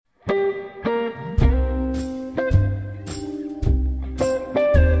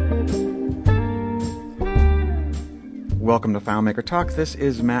welcome to FileMaker Talk. This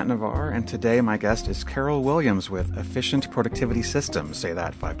is Matt Navarre, and today my guest is Carol Williams with Efficient Productivity Systems. Say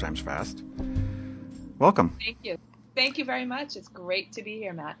that 5 times fast. Welcome. Thank you. Thank you very much. It's great to be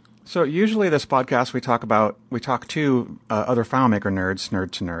here, Matt. So usually this podcast we talk to other FileMaker nerds,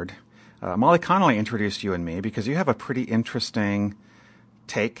 nerd to nerd. Molly Connolly introduced you and me because you have a pretty interesting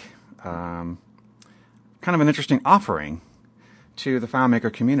take, kind of an interesting offering to the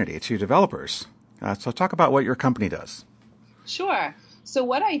FileMaker community, to developers. So talk about what your company does. Sure. So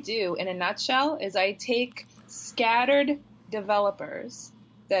what I do in a nutshell is I take scattered developers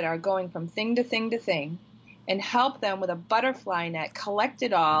that are going from thing to thing to thing and help them with a butterfly net, collect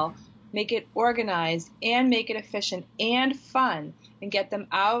it all, make it organized, and make it efficient and fun, and get them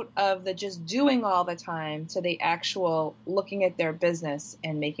out of the just doing all the time to the actual looking at their business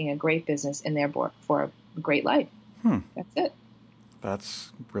and making a great business in their board for a great life. That's it.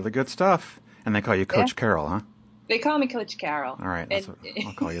 That's really good stuff. And they call you Coach Carol, huh? They call me Coach Carol. All right.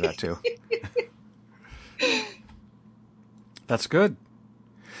 I'll call you that too. That's good.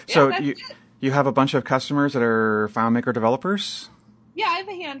 Yeah, so that's you have a bunch of customers that are FileMaker developers? Yeah, I have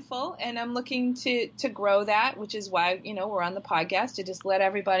a handful, and I'm looking to grow that, which is why, we're on the podcast, to just let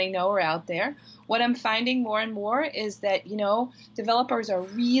everybody know we're out there. What I'm finding more and more is that, developers are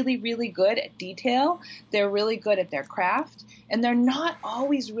really, really good at detail. They're really good at their craft, and they're not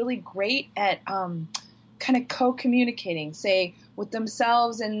always really great at kind of co-communicating, say, with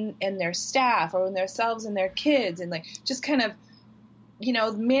themselves and their staff, or with themselves and their kids, and just kind of,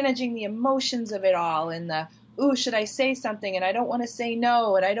 managing the emotions of it all, and the, ooh, should I say something? And I don't want to say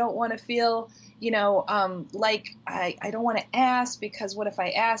no, and I don't want to feel, like I don't want to ask because what if I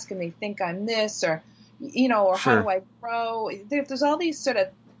ask and they think I'm this, or, or Sure. How do I grow? There's all these sort of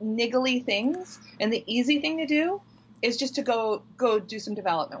niggly things, and the easy thing to do is just to go do some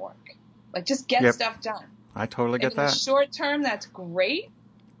development work, just get stuff done. I totally get that. In the short term, that's great.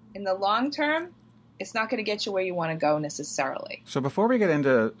 In the long term, it's not going to get you where you want to go necessarily. So before we get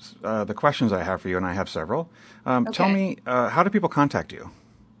into the questions I have for you, and I have several, tell me, how do people contact you?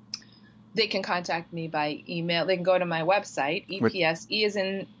 They can contact me by email. They can go to my website, EPS, E as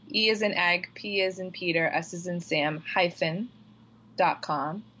in egg, P as in Peter, S as in Sam,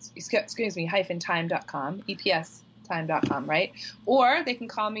 -time.com, EPStime.com, right? Or they can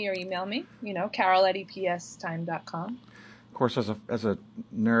call me or email me, Carol@EPStime.com. Of course, as a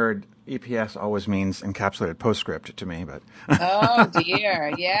nerd, EPS always means encapsulated postscript to me, but oh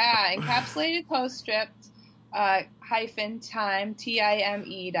dear, yeah, encapsulated postscript -time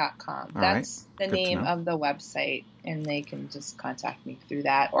time.com. That's the name of the website, and they can just contact me through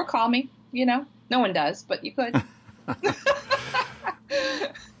that or call me. No one does, but you could.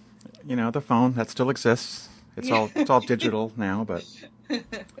 The phone that still exists. It's all digital now, but.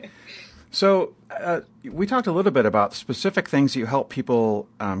 So we talked a little bit about specific things you help people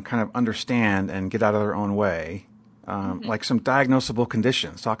kind of understand and get out of their own way, like some diagnosable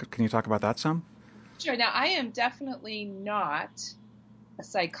conditions. Can you talk about that some? Sure. Now, I am definitely not a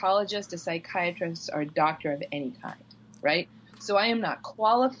psychologist, a psychiatrist, or a doctor of any kind, right? So I am not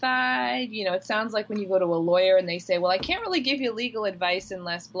qualified. It sounds like when you go to a lawyer and they say, well, I can't really give you legal advice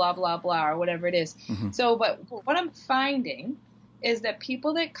unless blah, blah, blah, or whatever it is. Mm-hmm. So, but what I'm finding is that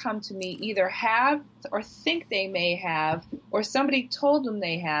people that come to me either have or think they may have, or somebody told them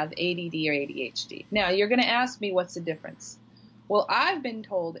they have ADD or ADHD. Now, you're going to ask me what's the difference. Well, I've been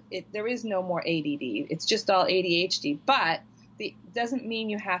told there is no more ADD. It's just all ADHD, but it doesn't mean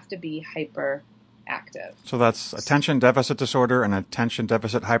you have to be hyperactive. So that's attention deficit disorder and attention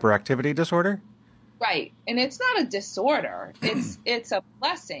deficit hyperactivity disorder? Right. And it's not a disorder. It's a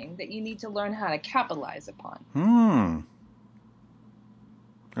blessing that you need to learn how to capitalize upon.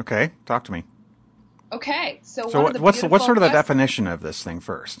 Okay, talk to me. Okay, so what's sort of the definition of this thing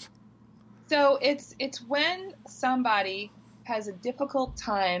first? So it's when somebody has a difficult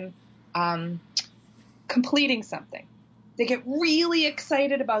time completing something. They get really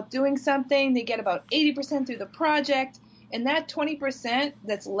excited about doing something. They get about 80% through the project, and that 20%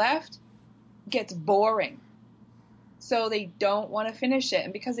 that's left gets boring. So they don't want to finish it.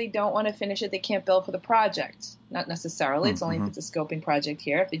 And because they don't want to finish it, they can't bill for the project. Not necessarily. It's only if it's a scoping project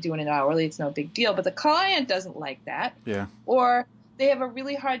here. If they're doing it hourly, it's no big deal. But the client doesn't like that. Yeah. Or they have a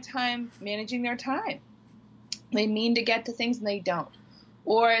really hard time managing their time. They mean to get to things and they don't.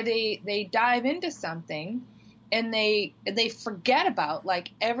 Or they dive into something and they forget about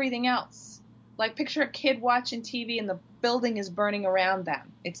everything else. Like picture a kid watching TV and the building is burning around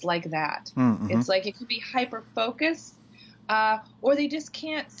them. It's like that. Mm-hmm. It's like it could be hyper-focused, or they just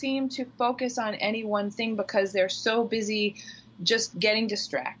can't seem to focus on any one thing because they're so busy just getting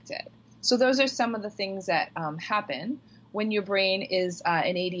distracted. So those are some of the things that happen. when your brain is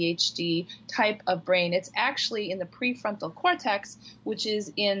an ADHD type of brain. It's actually in the prefrontal cortex, which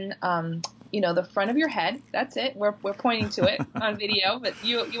is in the front of your head. That's it. We're pointing to it on video, but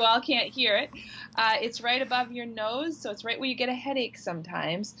you all can't hear it. It's right above your nose, so it's right where you get a headache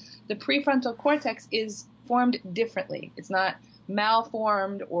sometimes. The prefrontal cortex is formed differently. It's not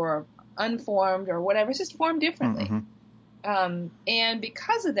malformed or unformed or whatever. It's just formed differently. Mm-hmm. And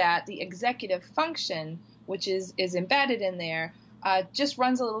because of that, the executive function, which is embedded in there, just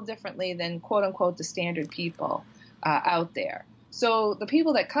runs a little differently than, quote unquote, the standard people out there. So the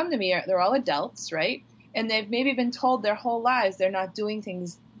people that come to me, they're all adults, right? And they've maybe been told their whole lives they're not doing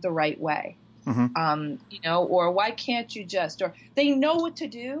things the right way. Mm-hmm. Or why can't you just, or they know what to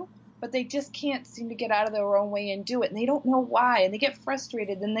do, but they just can't seem to get out of their own way and do it. And they don't know why. And they get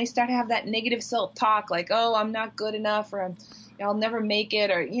frustrated. Then they start to have that negative self-talk like, oh, I'm not good enough, or I'll never make it,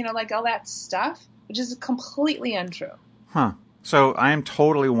 or, like all that stuff, which is completely untrue. Huh. So I am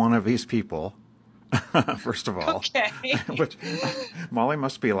totally one of these people, first of all. Okay. Which Molly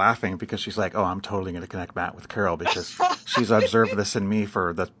must be laughing because she's like, oh, I'm totally going to connect Matt with Carol because she's observed this in me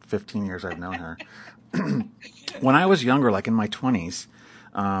for the 15 years I've known her. When I was younger, like in my 20s,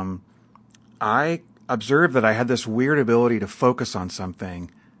 I observed that I had this weird ability to focus on something,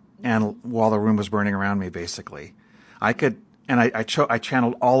 and while the room was burning around me, basically, I could, and I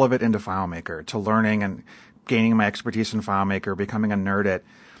channeled all of it into FileMaker, to learning and gaining my expertise in FileMaker, becoming a nerd at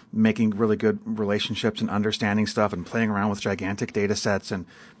making really good relationships and understanding stuff, and playing around with gigantic data sets and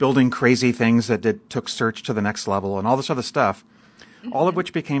building crazy things that took search to the next level and all this other stuff, mm-hmm. all of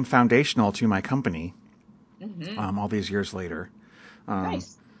which became foundational to my company, mm-hmm. All these years later.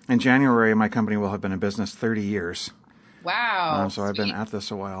 Nice. In January, my company will have been in business 30 years. Wow. So I've been at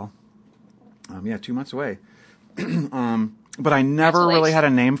this a while. 2 months away. But I never really had a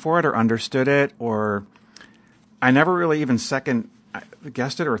name for it or understood it, or I never really even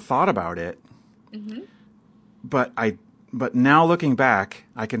guessed it or thought about it. Mm-hmm. But now looking back,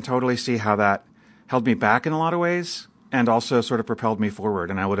 I can totally see how that held me back in a lot of ways, and also sort of propelled me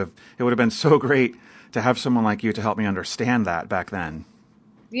forward. And it would have been so great to have someone like you to help me understand that back then.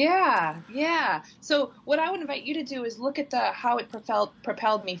 Yeah. So what I would invite you to do is look at how it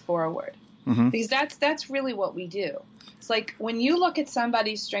propelled me forward, mm-hmm. because that's really what we do. It's like when you look at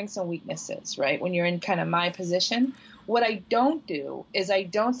somebody's strengths and weaknesses, right? When you're in kind of my position, what I don't do is I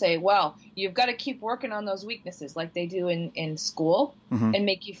don't say, well, you've got to keep working on those weaknesses like they do in school, mm-hmm. and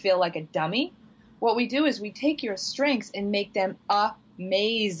make you feel like a dummy. What we do is we take your strengths and make them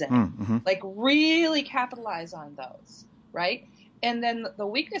amazing, mm-hmm. like really capitalize on those, right? And then the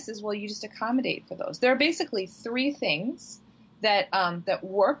weaknesses, well, you just accommodate for those. There are basically 3 things that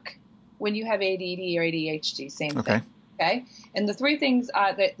work when you have ADD or ADHD, same thing. Okay. And the 3 things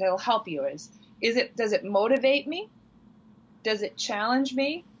that'll help you does it motivate me? Does it challenge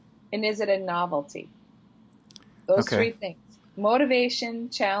me? And is it a novelty? Those 3 things: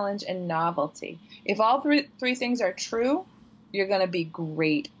 motivation, challenge, and novelty. If all three things are true, you're going to be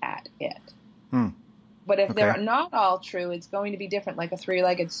great at it. But if they're not all true, it's going to be different. Like a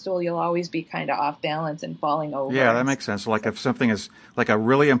 3-legged stool, you'll always be kind of off balance and falling over. Yeah, that makes sense. Like if something is like a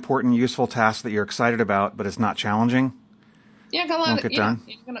really important, useful task that you're excited about, but it's not challenging, won't get done.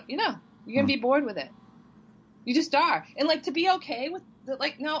 You're going to be bored with it. You just are. And like to be okay with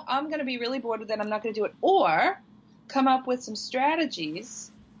no, I'm going to be really bored with it. I'm not going to do it. Or come up with some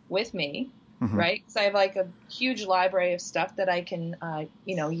strategies with me, mm-hmm. right? Because I have like a huge library of stuff that I can,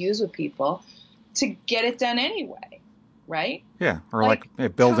 use with people to get it done anyway, right? Yeah, or like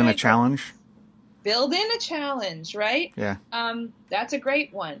build in a challenge. Build in a challenge, right? Yeah. That's a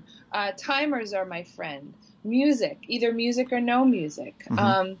great one. Timers are my friend. Music, either music or no music.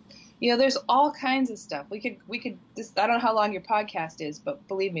 Mm-hmm. There's all kinds of stuff. We could. I don't know how long your podcast is, but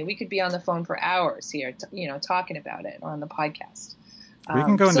believe me, we could be on the phone for hours here, talking about it on the podcast. We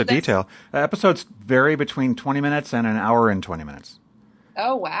can go into detail. Episodes vary between 20 minutes and an hour and 20 minutes.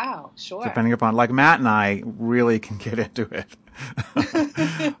 Oh, wow. Sure. Depending upon, like Matt and I really can get into it.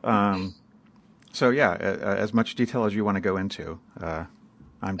 So yeah, as much detail as you want to go into,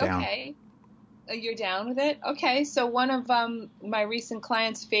 I'm down. Okay. You're down with it? Okay. So one of my recent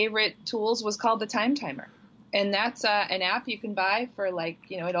clients' favorite tools was called the Time Timer. And that's an app you can buy for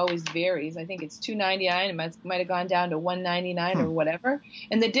it always varies. I think it's $2.99. It might have gone down to $1.99 or whatever.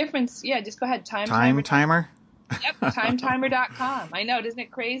 And the difference, just go ahead. Time Timer? Yep, timetimer.com. I know, isn't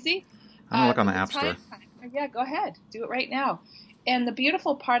it crazy? I'm going to look on the App Store. Yeah, go ahead. Do it right now. And the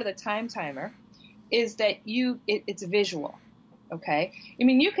beautiful part of the Time Timer is that it's visual, okay? I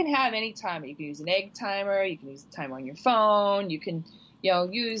mean, you can have any timer. You can use an egg timer. You can use a timer on your phone. You can,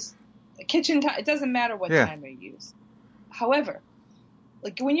 use a kitchen timer. It doesn't matter what timer you use. However,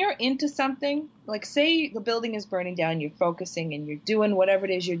 like when you're into something, like say the building is burning down, you're focusing and you're doing whatever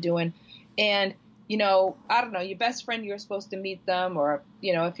it is you're doing. And, you know, I don't know, your best friend, you're supposed to meet them, or,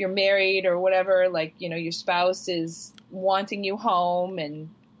 you know, if you're married or whatever, like, you know, your spouse is wanting you home and,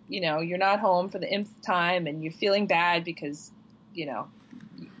 you know, you're not home for the nth time and you're feeling bad because, you know,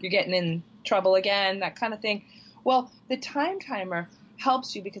 you're getting in trouble again, that kind of thing. Well, the time timer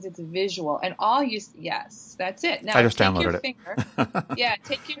helps you because it's visual, and yes, that's it. Now I just take downloaded your it. finger,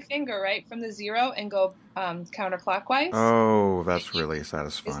 take your finger right from the 0 and go counterclockwise. Oh, that's really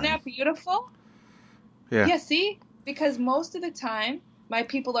satisfying. Isn't that beautiful? Yeah. Yeah. See, because most of the time my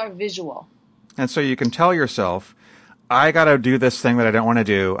people are visual, and so you can tell yourself, I got to do this thing that I don't want to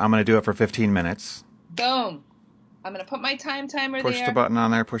do. I'm going to do it for 15 minutes. Boom. I'm going to put my time timer push there. Push the button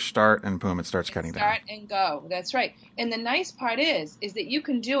on there, push start, and boom, it starts cutting down. Start and go. That's right. And the nice part is that you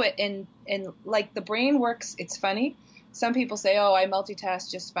can do it and like the brain works. It's funny. Some people say, oh, I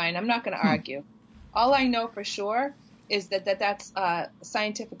multitask just fine. I'm not going to argue. All I know for sure is that's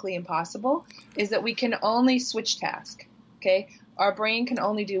scientifically impossible, is that we can only switch task. Okay. Our brain can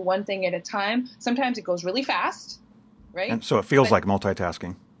only do one thing at a time. Sometimes it goes really fast, right? And so it feels like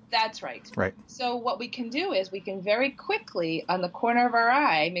multitasking. That's right. Right. So what we can do is we can very quickly, on the corner of our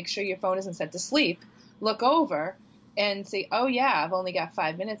eye, make sure your phone isn't set to sleep, look over and say, oh, yeah, I've only got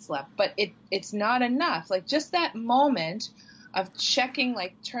 5 minutes left. But it's not enough. Like just that moment of checking,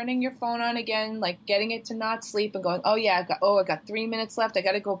 like turning your phone on again, like getting it to not sleep and going, oh, yeah, I got 3 minutes left. I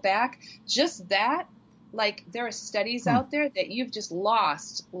got to go back. Just that, like there are studies out there that you've just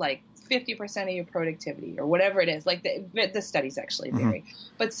lost like 50% of your productivity or whatever it is. Like the studies actually vary.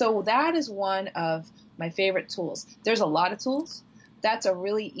 But so that is one of my favorite tools. There's a lot of tools. That's a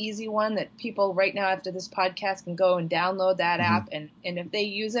really easy one that people right now after this podcast can go and download that app. And if they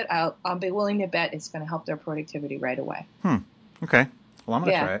use it, I'll be willing to bet it's going to help their productivity right away. Okay. Well, I'm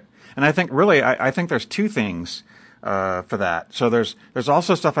going to try it. And I think really, I think there's two things for that. So there's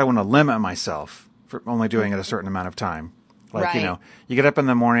also stuff I want to limit myself for only doing it a certain amount of time. Like, you know, you get up in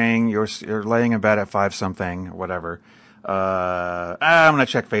the morning, you're laying in bed at 5 something or whatever. I'm going to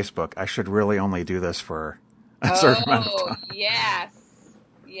check Facebook. I should really only do this for a certain amount of time.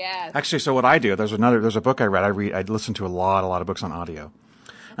 Yes. Actually, so what I do, there's a book I read. I listen to a lot of books on audio.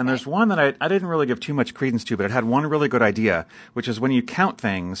 And there's one that I didn't really give too much credence to, but it had one really good idea, which is when you count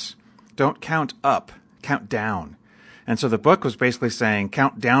things, don't count up, count down. And so the book was basically saying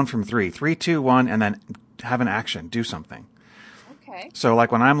count down from 3, 3, 2, 1, and then have an action, do something. Okay. So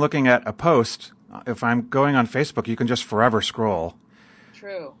like when I'm looking at a post, if I'm going on Facebook, you can just forever scroll.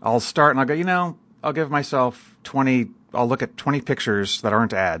 True. I'll start and I'll go, I'll give myself 20, I'll look at 20 pictures that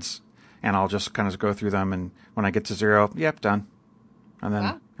aren't ads, and I'll just kind of go through them, and when I get to 0, yep, done. And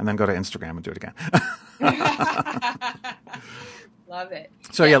then go to Instagram and do it again. Love it.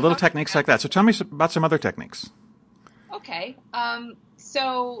 So little techniques like that. So tell me about some other techniques. Okay.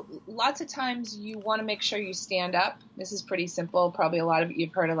 So lots of times you want to make sure you stand up. This is pretty simple. Probably a lot of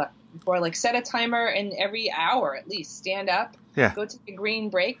you've heard of it before. Like set a timer, and every hour at least stand up. Yeah. Go take a green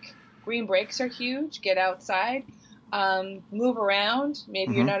break. Green breaks are huge. Get outside. Move around.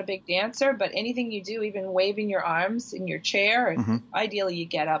 Maybe you're not a big dancer, but anything you do, even waving your arms in your chair, ideally you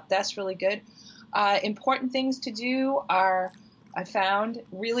get up. That's really good. Important things to do are, I found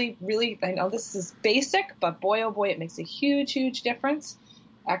really, really, I know this is basic, but boy, oh boy, it makes a huge, huge difference.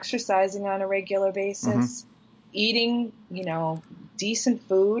 Exercising on a regular basis, eating, decent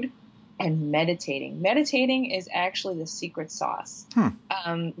food, and meditating. Meditating is actually the secret sauce.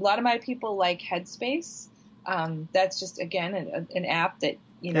 A lot of my people like Headspace. That's just, again, an app that,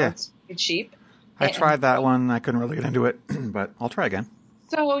 it's cheap. I tried that one. I couldn't really get into it, but I'll try again.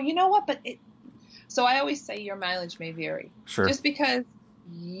 So, you know what? So I always say your mileage may vary. Sure. Just because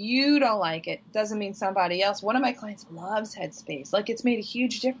you don't like it doesn't mean somebody else. One of my clients loves Headspace. Like, it's made a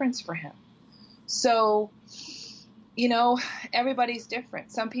huge difference for him. So, everybody's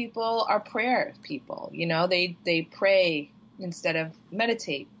different. Some people are prayer people. They pray instead of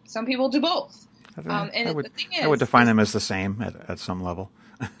meditate. Some people do both. I would define them as the same at some level.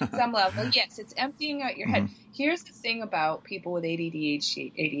 At some level, yes. It's emptying out your head. Here's the thing about people with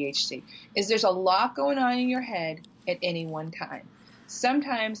ADHD is there's a lot going on in your head at any one time.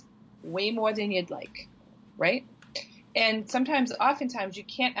 Sometimes way more than you'd like, right? And oftentimes you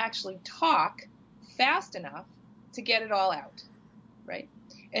can't actually talk fast enough to get it all out, right?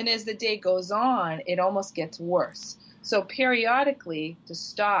 And as the day goes on, it almost gets worse. So periodically to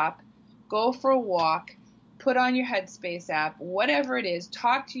stop, go for a walk, put on your Headspace app, whatever it is,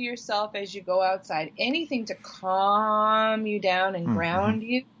 talk to yourself as you go outside, anything to calm you down and ground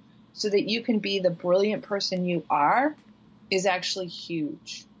you so that you can be the brilliant person you are is actually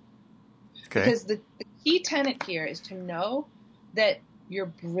huge. Okay. Because the key tenet here is to know that you're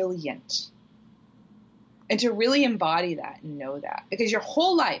brilliant. And to really embody that and know that. Because your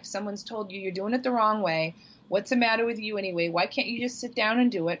whole life, someone's told you you're doing it the wrong way. What's the matter with you anyway? Why can't you just sit down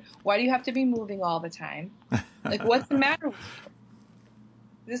and do it? Why do you have to be moving all the time? Like, what's the matter with you?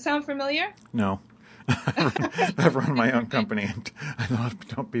 Does this sound familiar? No. I've run my own company, and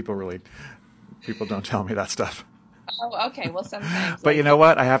people don't tell me that stuff. Oh, okay. Well, sometimes. But you know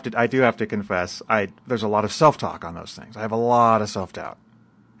what? I do have to confess, there's a lot of self-talk on those things. I have a lot of self-doubt.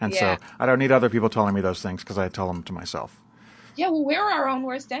 And so I don't need other people telling me those things because I tell them to myself. Yeah, well, we're our own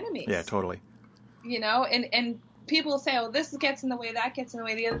worst enemies. Yeah, totally. You know, and people say, oh, this gets in the way, that gets in the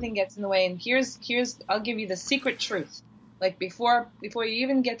way, the other thing gets in the way. And here's I'll give you the secret truth. Like before you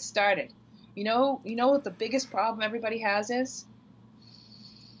even get started, you know what the biggest problem everybody has is?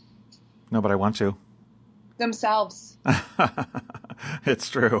 No, but I want to. Themselves. It's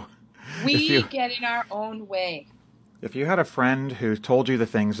true. We get in our own way. If you had a friend who told you the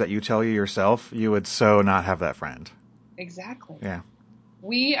things that you tell you yourself, you would so not have that friend. Exactly. Yeah.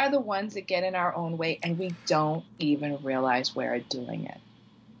 We are the ones that get in our own way, and we don't even realize we're doing it.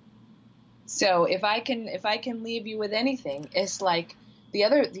 So if I can leave you with anything, it's like the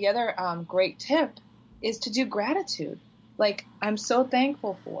other great tip is to do gratitude. Like, I'm so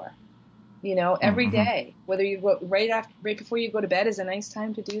thankful for, every day, whether you go right before you go to bed is a nice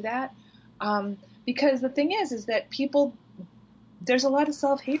time to do that. Because the thing is that people, there's a lot of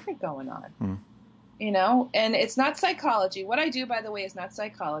self-hatred going on, and it's not psychology. What I do, by the way, is not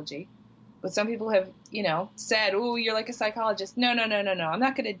psychology. But some people have, said, "Ooh, you're like a psychologist." No. I'm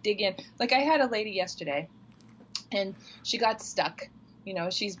not going to dig in. Like, I had a lady yesterday, and she got stuck.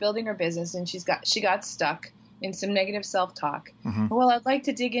 She's building her business, and she got stuck in some negative self-talk. Mm-hmm. Well, I'd like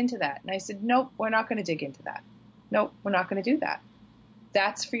to dig into that. And I said, nope, we're not going to dig into that. Nope, we're not going to do that.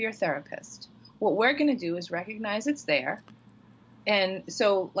 That's for your therapist. What we're going to do is recognize it's there. And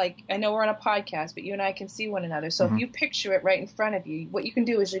so, like, I know we're on a podcast, but you and I can see one another. So if you picture it right in front of you, what you can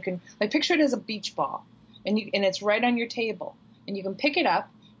do is you can, like, picture it as a beach ball, and it's right on your table. And you can pick it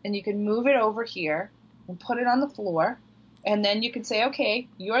up, and you can move it over here and put it on the floor. And then you can say, okay,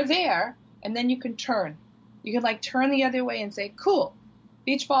 you're there. And then you can turn. You can, like, turn the other way and say, cool,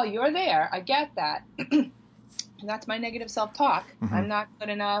 beach ball, you're there. I get that. And that's my negative self-talk. Mm-hmm. I'm not good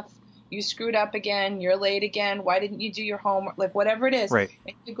enough. You screwed up again. You're late again. Why didn't you do your homework? Like, whatever it is. Right.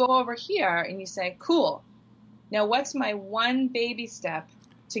 And you go over here and you say, cool. Now, what's my one baby step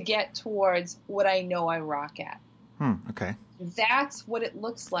to get towards what I know I rock at? Okay. That's what it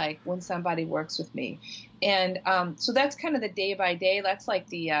looks like when somebody works with me. And so that's kind of the day by day. That's like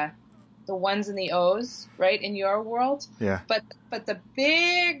the ones and the O's, right, in your world. Yeah. But the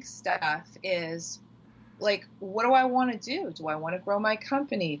big stuff is, like, what do I want to do? Do I want to grow my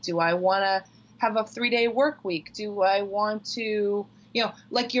company? Do I want to have a 3-day work week? Do I want to,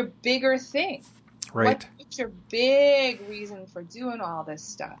 like, your bigger thing? Right. What's your big reason for doing all this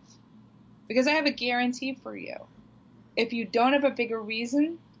stuff? Because I have a guarantee for you. If you don't have a bigger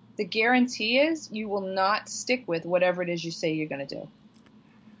reason, the guarantee is you will not stick with whatever it is you say you're going to do.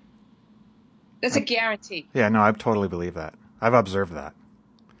 That's a guarantee. Yeah, no, I totally believe that. I've observed that.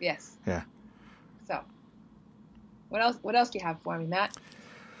 Yes. Yeah. So, what else do you have for me, Matt?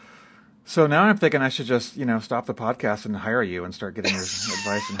 So now I'm thinking I should just, stop the podcast and hire you and start getting your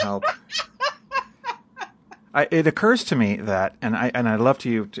advice and help. It occurs to me that, and I'd love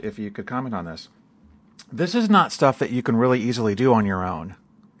if you could comment on this. This is not stuff that you can really easily do on your own.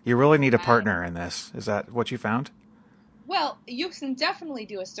 You really need a partner in this. Is that what you found? Well, you can definitely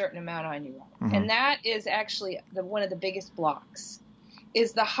do a certain amount on your own. Mm-hmm. And that is actually one of the biggest blocks.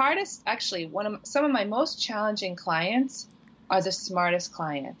 Is the hardest, actually, some of my most challenging clients are the smartest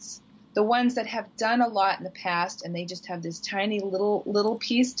clients. The ones that have done a lot in the past, and they just have this tiny little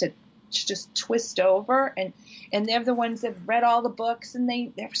piece to just twist over. And they're the ones that read all the books, and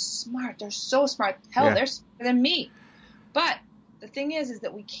they're smart. They're so smart. Hell, they're smarter than me. But the thing is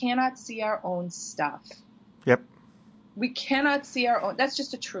that we cannot see our own stuff. Yep. We cannot see our own. That's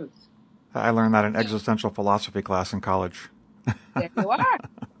just a truth. I learned that in existential philosophy class in college. There you are.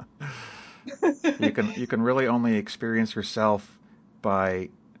 You can really only experience yourself by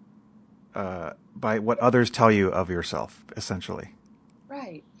what others tell you of yourself, essentially.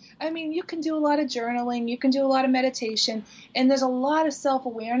 Right. I mean, you can do a lot of journaling, you can do a lot of meditation, and there's a lot of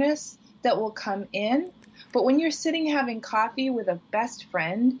self-awareness that will come in. But when you're sitting having coffee with a best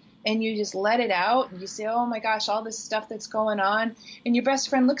friend and you just let it out and you say, oh my gosh, all this stuff that's going on, and your best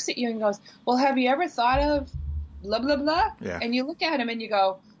friend looks at you and goes, well, have you ever thought of blah, blah, blah? Yeah. And you look at him and you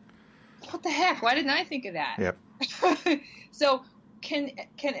go, what the heck? Why didn't I think of that? Yep. So can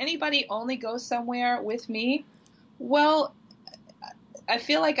anybody only go somewhere with me? Well, I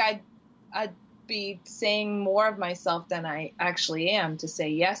feel like I'd be saying more of myself than I actually am to say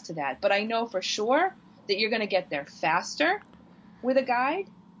yes to that. But I know for sure that you're going to get there faster with a guide.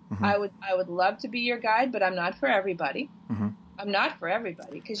 Mm-hmm. I would love to be your guide, but I'm not for everybody. Mm-hmm. I'm not for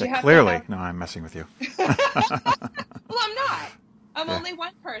everybody because you have clearly. to have... No, I'm messing with you. Well, I'm not. I'm only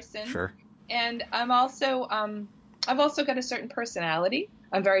one person. Sure. And I'm also I've also got a certain personality.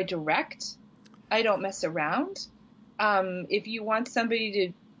 I'm very direct. I don't mess around. If you want somebody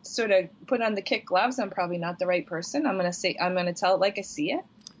to sort of put on the kid gloves, I'm probably not the right person. I'm going to tell it like I see it.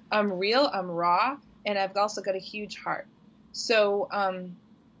 I'm real, I'm raw, and I've also got a huge heart. So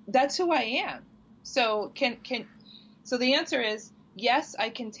that's who I am. So so the answer is yes, I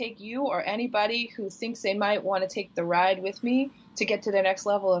can take you or anybody who thinks they might want to take the ride with me to get to the next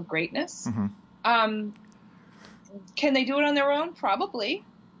level of greatness. Mm-hmm. Can they do it on their own? Probably.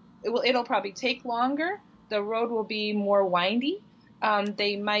 It'll probably take longer. The road will be more windy.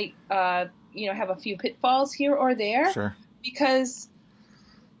 They might, have a few pitfalls here or there. Sure. Because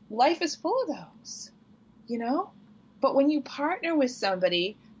life is full of those, But when you partner with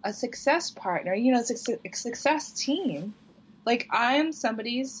somebody, a success partner, a success team, like I am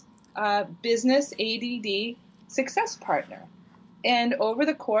somebody's business ADD success partner. And over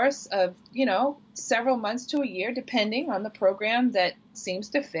the course of, several months to a year, depending on the program that seems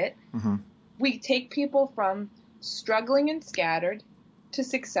to fit, mm-hmm. we take people from struggling and scattered to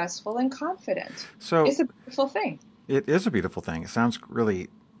successful and confident. So it's a beautiful thing. It is a beautiful thing. It sounds really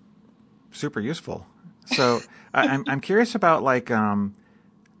super useful. So I'm curious about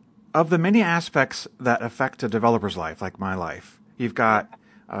of the many aspects that affect a developer's life, like my life. You've got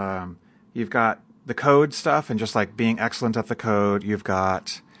the code stuff and just like being excellent at the code. You've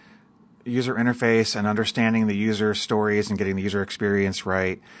got user interface and understanding the user stories and getting the user experience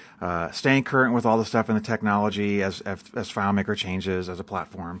right. Staying current with all the stuff in the technology as FileMaker changes as a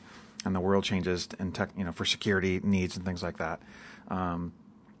platform and the world changes in tech, for security needs and things like that.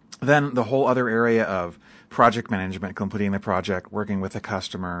 Then the whole other area of project management, completing the project, working with the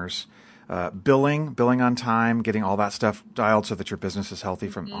customers, billing on time, getting all that stuff dialed so that your business is healthy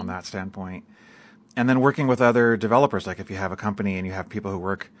from on that standpoint. And then working with other developers, like if you have a company and you have people who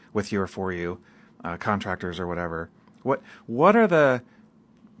work with you or for you, contractors or whatever. What are the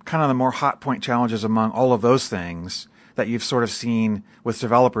kind of the more hot point challenges among all of those things that you've sort of seen with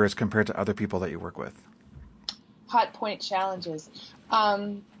developers compared to other people that you work with? Hot point challenges.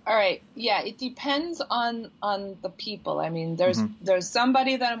 All right. Yeah, it depends on the people. I mean, there's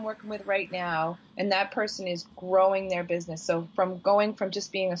somebody that I'm working with right now, and that person is growing their business. So going from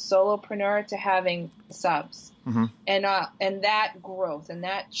just being a solopreneur to having subs, and that growth and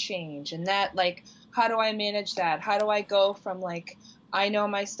that change and that how do I manage that? How do I go from I know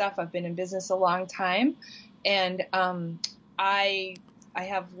my stuff. I've been in business a long time, and I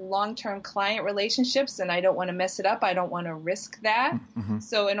have long-term client relationships, and I don't want to mess it up. I don't want to risk that. Mm-hmm.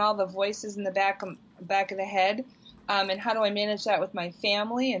 So, in all the voices in the back of the head, and how do I manage that with my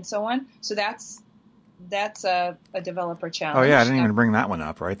family and so on? So that's a developer challenge. Oh yeah, I didn't even bring that one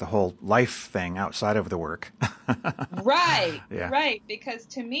up, right? The whole life thing outside of the work. Right, yeah. Right. Because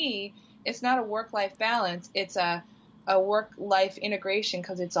to me, it's not a work-life balance. It's a work-life integration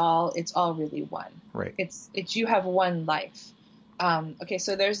because it's all really one. Right. It's you have one life. Okay,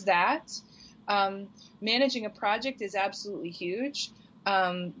 so there's that. Managing a project is absolutely huge.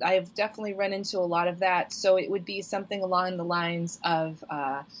 I've definitely run into a lot of that. So it would be something along the lines of,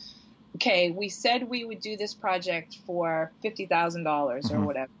 okay, we said we would do this project for $50,000 or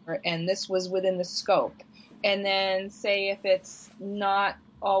whatever, and this was within the scope. And then say if it's not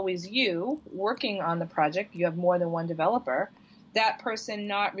always you working on the project, you have more than one developer, that person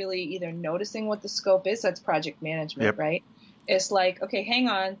not really either noticing what the scope is, that's project management, right? It's okay, hang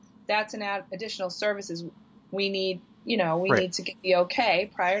on, that's an additional services we need, need to get the okay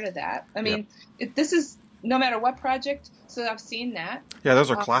prior to that. I mean, this is no matter what project, so I've seen that. Yeah,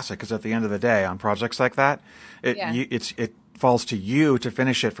 those are classic because at the end of the day on projects like that, it falls to you to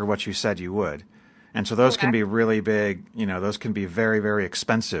finish it for what you said you would. And so those can be really big, those can be very, very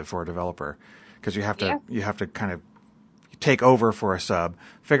expensive for a developer because you have to kind of take over for a sub,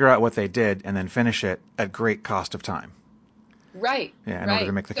 figure out what they did, and then finish it at great cost of time. Right. Yeah, in order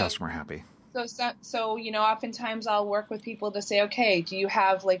to make the customer happy. So oftentimes I'll work with people to say, okay, do you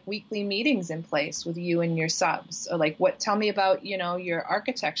have weekly meetings in place with you and your subs? Or tell me about, your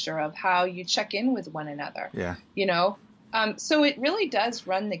architecture of how you check in with one another. Yeah. So it really does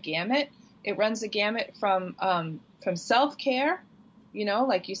run the gamut. It runs the gamut from self-care,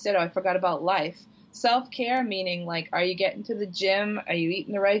 like you said, I forgot about life. Self-care meaning like, are you getting to the gym? Are you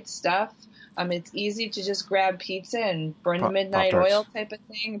eating the right stuff? It's easy to just grab pizza and burn the midnight Pop-Tarts. oil type of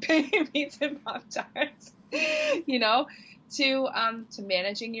thing. Pizza and Pop-Tarts, to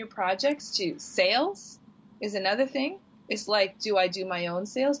managing your projects, to sales is another thing. It's like, do I do my own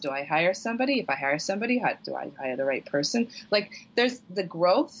sales? Do I hire somebody? If I hire somebody, how do I hire the right person? Like, there's the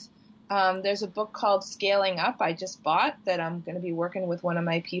growth. There's a book called Scaling Up I just bought that I'm going to be working with one of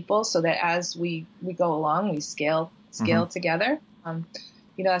my people so that as we go along, we scale together.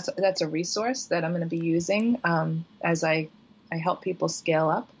 That's a resource that I'm going to be using as I help people scale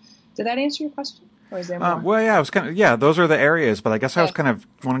up. Did that answer your question? Or is there more? Well, yeah, those are the areas, but I guess I was kind of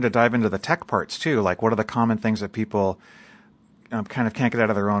wanting to dive into the tech parts too. Like, what are the common things that people kind of can't get out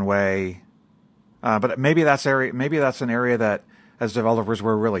of their own way? But maybe that's an area that as developers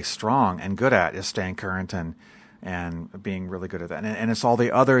we're really strong and good at, is staying current and being really good at that. And it's all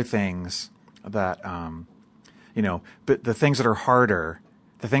the other things that, but the things that are harder,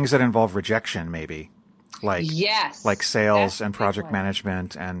 the things that involve rejection, maybe like sales and project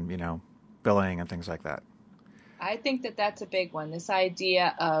management and, billing and things like that. I think that's a big one, this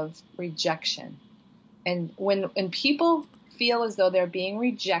idea of rejection. And when people feel as though they're being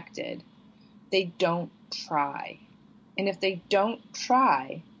rejected, they don't try. And if they don't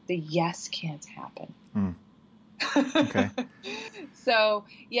try, the yes can't happen. Okay. So,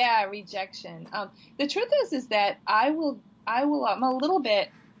 yeah, rejection. The truth is that I'll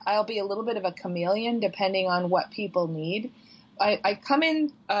be a little bit of a chameleon depending on what people need. I come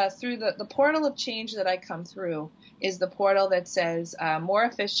in through the portal of change that I come through is the portal that says more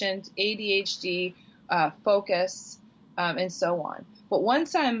efficient, ADHD, focus, and so on. But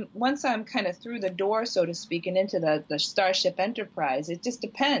once I'm kind of through the door, so to speak, and into the Starship Enterprise, it just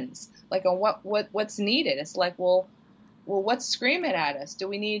depends, like on what's needed. It's like, well, what's screaming at us? Do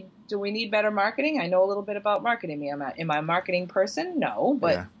we need better marketing? I know a little bit about marketing. Am I a marketing person? No,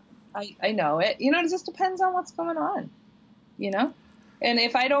 but yeah. I know it. It just depends on what's going on. And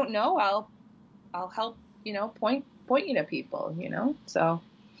if I don't know, I'll help. Point you to people. So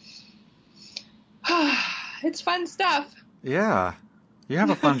it's fun stuff. Yeah. You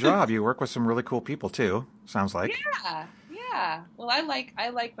have a fun job. You work with some really cool people too. Sounds like. Yeah. Well, I like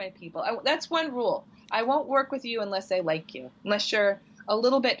my people. That's one rule. I won't work with you unless I like you. Unless you're a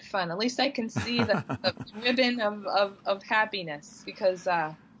little bit fun. At least I can see the ribbon of happiness because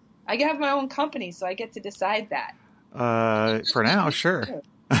I have my own company, so I get to decide that. For now, sure.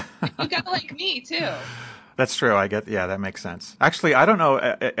 You gotta like me too. That's true. That makes sense. Actually, I don't know.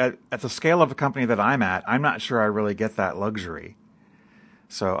 At the scale of a company that I'm at, I'm not sure I really get that luxury.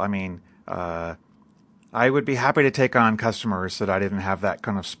 So, I mean, I would be happy to take on customers that I didn't have that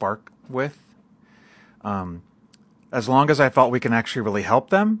kind of spark with. As long as I felt we can actually really help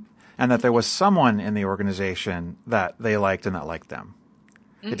them and that there was someone in the organization that they liked and that liked them.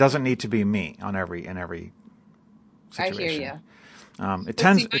 Mm-hmm. It doesn't need to be me in every situation. I hear you. It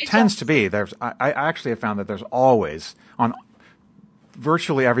tends to be. I actually have found that there's always, on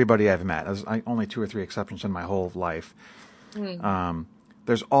virtually everybody I've met, only 2 or 3 exceptions in my whole life,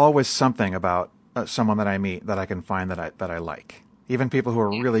 there's always something about someone that I meet that I can find that I like. Even people who are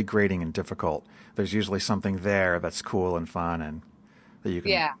really grating and difficult, there's usually something there that's cool and fun and that you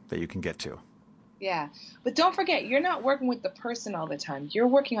can get to. Yeah, but don't forget, you're not working with the person all the time. You're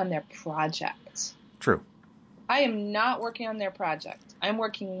working on their project. True. I am not working on their project. I'm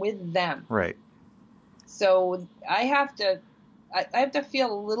working with them. Right. So I have to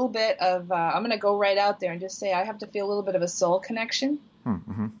feel a little bit of, I'm going to go right out there and just say I have to feel a little bit of a soul connection,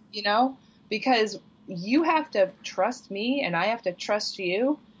 mm-hmm. Because you have to trust me and I have to trust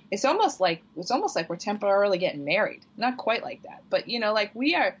you. It's almost like we're temporarily getting married. Not quite like that, but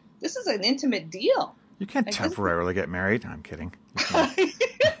this is an intimate deal. You can't temporarily get married. I'm kidding. But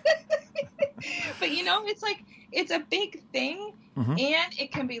it's a big thing, mm-hmm. and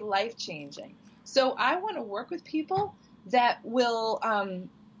it can be life-changing. So I want to work with people that will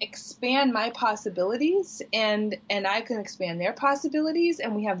expand my possibilities, and I can expand their possibilities,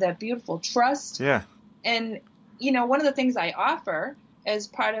 and we have that beautiful trust. Yeah. And one of the things I offer as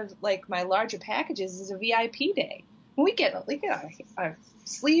part of my larger packages is a VIP day. We get our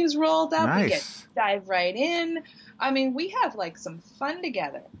sleeves rolled up. Nice. We dive right in. I mean, we have some fun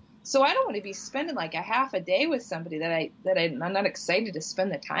together. So I don't want to be spending a half a day with somebody that I'm not excited to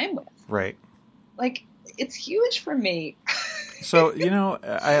spend the time with. Right. It's huge for me. So,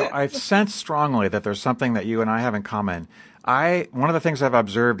 I've sensed strongly that there's something that you and I have in common. One of the things I've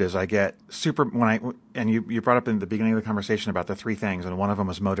observed is I get and you brought up in the beginning of the conversation about the 3 things, and one of them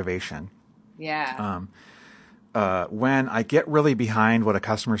was motivation. Yeah. when I get really behind what a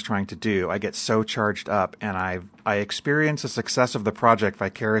customer's trying to do, I get so charged up, and I experience the success of the project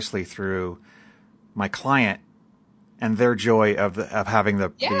vicariously through my client and their joy of having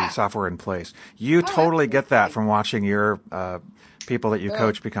the software in place. You totally get that from watching your people that you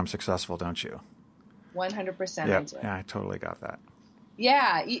coach become successful, don't you? 100%. Yep. I do. Yeah, I totally got that.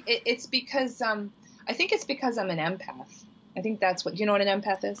 Yeah, it's because I think it's because I'm an empath. I think that's what, you know what an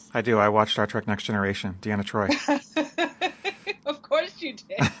empath is? I do. I watched Star Trek Next Generation, Deanna Troi. Of course you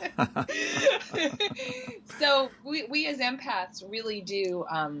did. So we as empaths really do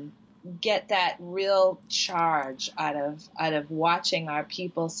get that real charge out of watching our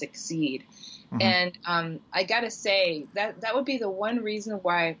people succeed. Mm-hmm. And I got to say that would be the one reason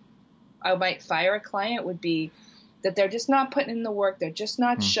why I might fire a client, would be that they're just not putting in the work. They're just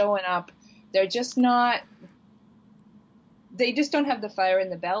not showing up. They're just not. They just don't have the fire in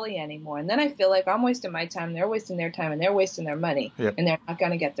the belly anymore. And then I feel like I'm wasting my time, they're wasting their time, and they're wasting their money, and they're not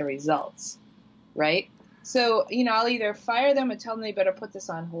going to get the results, right? So, I'll either fire them or tell them they better put this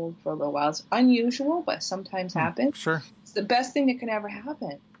on hold for a little while. It's unusual, but sometimes happens. Sure. It's the best thing that can ever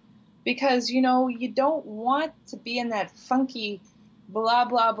happen, because, you don't want to be in that funky blah,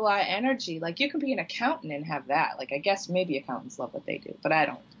 blah, blah energy. Like, you can be an accountant and have that. Like, I guess maybe accountants love what they do, but I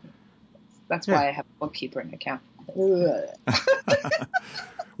don't. That's why I have a bookkeeper and an accountant.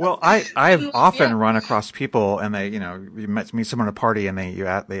 Well, I've often run across people, and they, you meet someone at a party, and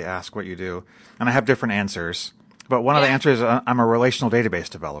they ask what you do, and I have different answers. But one of the answers is I'm a relational database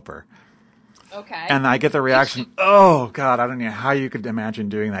developer. Okay. And I get the reaction, oh God, I don't know how you could imagine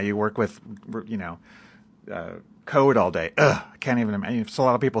doing that. You work with, code all day. Ugh, I can't even imagine. So a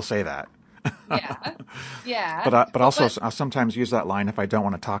lot of people say that. Yeah. But also I'll sometimes use that line if I don't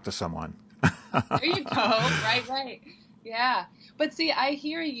want to talk to someone. There you go. Right. Yeah. But see, I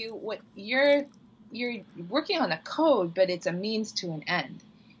hear you. What you're working on the code, but it's a means to an end.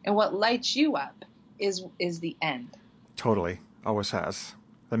 And what lights you up is the end. Totally. Always has.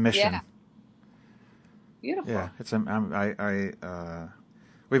 The mission. Yeah. Beautiful. Yeah. It's we've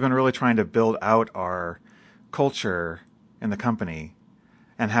been really trying to build out our culture in the company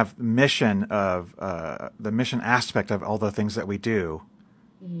and have the mission aspect of all the things that we do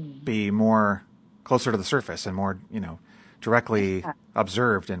be more closer to the surface and more, directly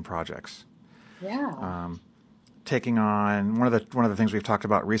observed in projects. Yeah. Taking on one of the things we've talked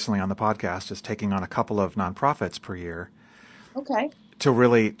about recently on the podcast is taking on a couple of nonprofits per year. Okay. To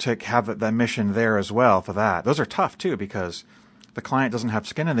have the mission there as well for that. Those are tough too, because the client doesn't have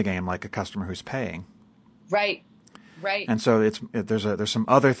skin in the game like a customer who's paying. Right. And so there's some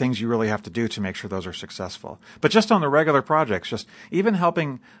other things you really have to do to make sure those are successful. But just on the regular projects, just even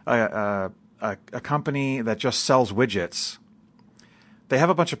helping a company that just sells widgets, they have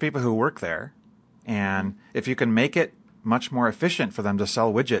a bunch of people who work there, and if you can make it much more efficient for them to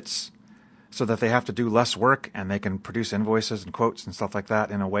sell widgets, so that they have to do less work and they can produce invoices and quotes and stuff like that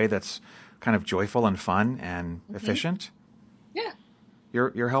in a way that's kind of joyful and fun and efficient. Yeah.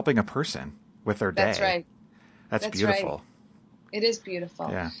 You're helping a person with their day. That's right. That's beautiful. Right. It is beautiful.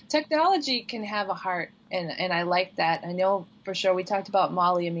 Yeah. Technology can have a heart, and I like that. I know for sure we talked about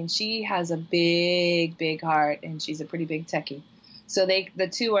Molly. I mean, she has a big, big heart, and she's a pretty big techie. So the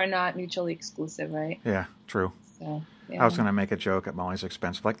two are not mutually exclusive, right? Yeah, true. So, yeah. I was going to make a joke at Molly's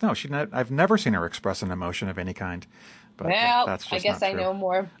expense. Like, no, I've never seen her express an emotion of any kind. But well, that's just I guess I know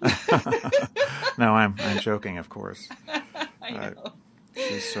more. No, I'm joking, of course. I know.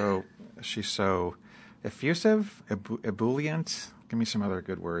 She's so effusive, ebullient. Give me some other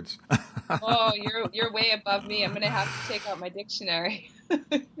good words. Oh, you're way above me. I'm going to have to take out my dictionary.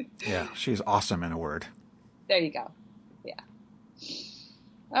 Yeah, she's awesome in a word. There you go. Yeah.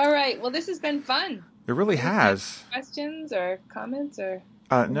 All right. Well, this has been fun. It really has. Questions or comments or?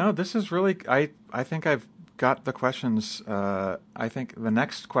 No, this is really. I think I've got the questions. I think the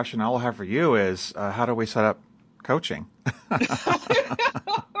next question I'll have for you is, how do we set up coaching? All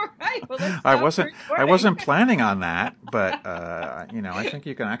right. Well, I wasn't planning on that, but I think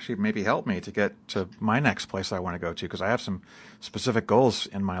you can actually maybe help me to get to my next place I want to go to, because I have some specific goals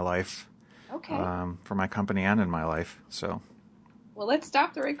in my life. Okay. For my company and in my life. So. Well, let's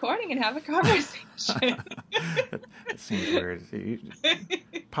stop the recording and have a conversation. It seems weird.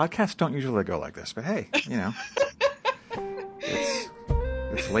 Podcasts don't usually go like this, but hey,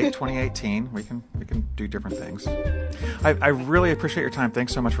 it's late 2018. We can do different things. I really appreciate your time.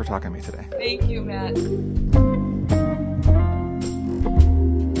 Thanks so much for talking to me today. Thank you, Matt.